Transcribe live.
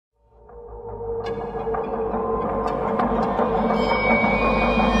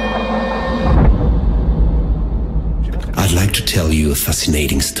you a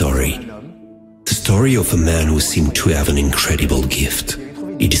fascinating story. The story of a man who seemed to have an incredible gift.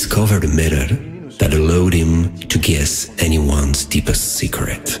 He discovered a method that allowed him to guess anyone's deepest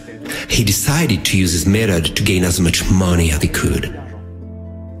secret. He decided to use his method to gain as much money as he could.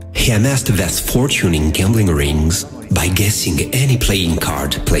 He amassed a vast fortune in gambling rings by guessing any playing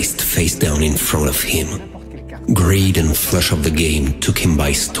card placed face down in front of him. Greed and flush of the game took him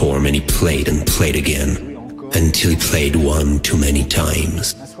by storm, and he played and played again, until he played one too many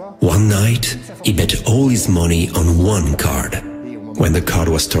times. One night, he bet all his money on one card. When the card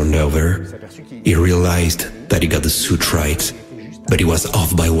was turned over, he realized that he got the suit right, but he was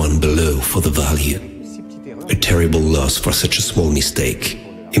off by one below for the value. A terrible loss for such a small mistake.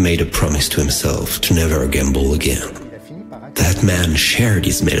 He made a promise to himself to never gamble again. That man shared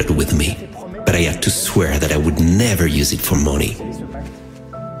his method with me, but I had to swear that I would never use it for money.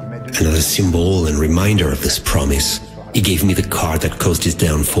 And as a symbol and reminder of this promise, he gave me the card that caused his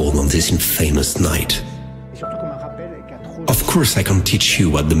downfall on this infamous night. Of course, I can't teach you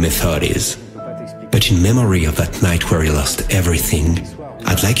what the method is, but in memory of that night where he lost everything,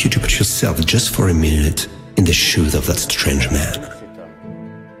 I'd like you to put yourself just for a minute in the shoes of that strange man.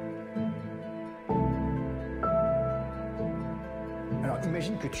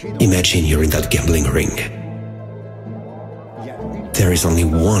 Imagine you're in that gambling ring. There is only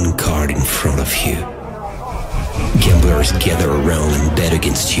one card in front of you. Gamblers gather around and bet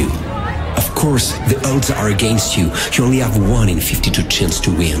against you. Of course, the odds are against you. You only have 1 in 52 chance to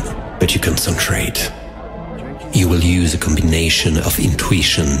win, but you concentrate. You will use a combination of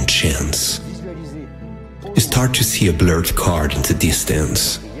intuition and chance. You start to see a blurred card in the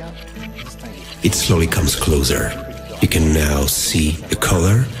distance. It slowly comes closer. You can now see a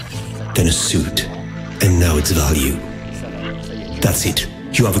color, then a suit, and now its value. That's it.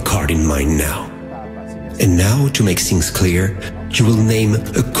 You have a card in mind now. And now, to make things clear, you will name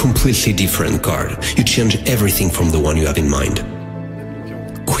a completely different card. You change everything from the one you have in mind.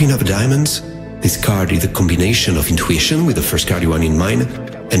 Queen of Diamonds. This card is a combination of intuition with the first card you have in mind,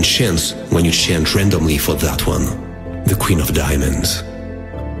 and chance when you change randomly for that one. The Queen of Diamonds.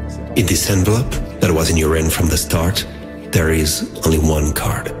 In this envelope that was in your hand from the start, there is only one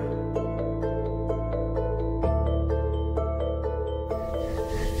card.